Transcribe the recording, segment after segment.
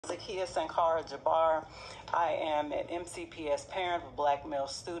Zakiya Sankara-Jabar. I am an MCPS parent of a black male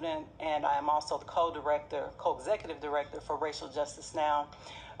student, and I am also the co-executive director for RacialJusticeNow.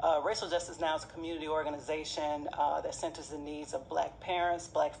 RacialJusticeNow is a community organization that centers the needs of black parents,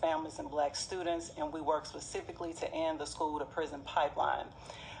 black families, and black students, and we work specifically to end the school-to-prison pipeline.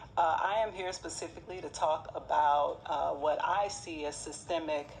 I am here specifically to talk about what I see as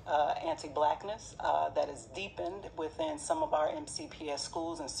systemic anti-blackness that is deepened within some of our MCPS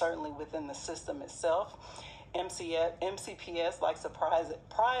schools and certainly within the system itself. MCPS likes to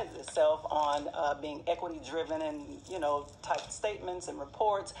prides itself on being equity-driven and, type statements and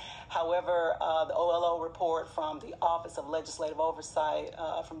reports. However, the OLO report from the Office of Legislative Oversight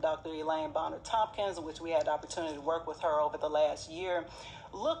from Dr. Elaine Bonner-Tompkins, which we had the opportunity to work with her over the last year,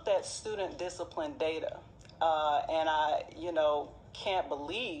 looked at student discipline data. And I, can't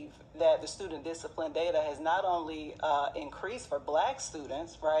believe that the student discipline data has not only increased for black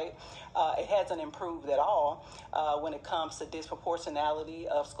students, right? It hasn't improved at all when it comes to disproportionality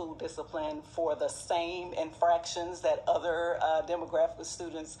of school discipline for the same infractions that other demographic of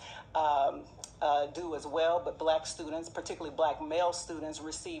students do as well. But black students, particularly black male students,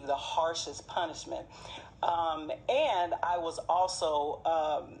 receive the harshest punishment. And I was also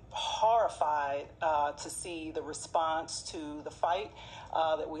horrified to see the response to the fight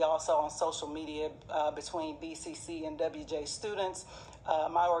that we all saw on social media between BCC and WJ students.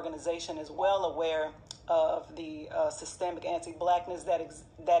 My organization is well aware of the systemic anti-blackness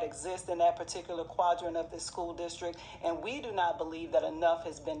that exists in that particular quadrant of this school district, and we do not believe that enough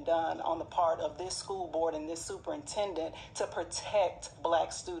has been done on the part of this school board and this superintendent to protect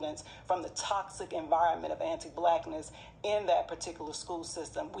black students from the toxic environment of anti-blackness in that particular school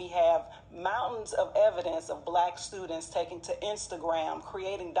system. We have mountains of evidence of black students taking to Instagram,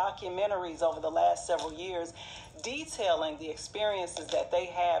 creating documentaries over the last several years, detailing the experiences that they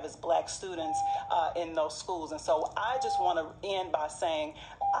have as black students in those schools. And so I just want to end by saying,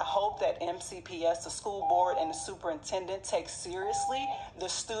 I hope that MCPS, the school board, and the superintendent take seriously the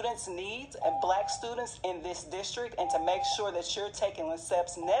students' needs and black students in this district, and to make sure that you're taking the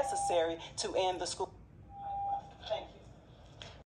steps necessary to end the school.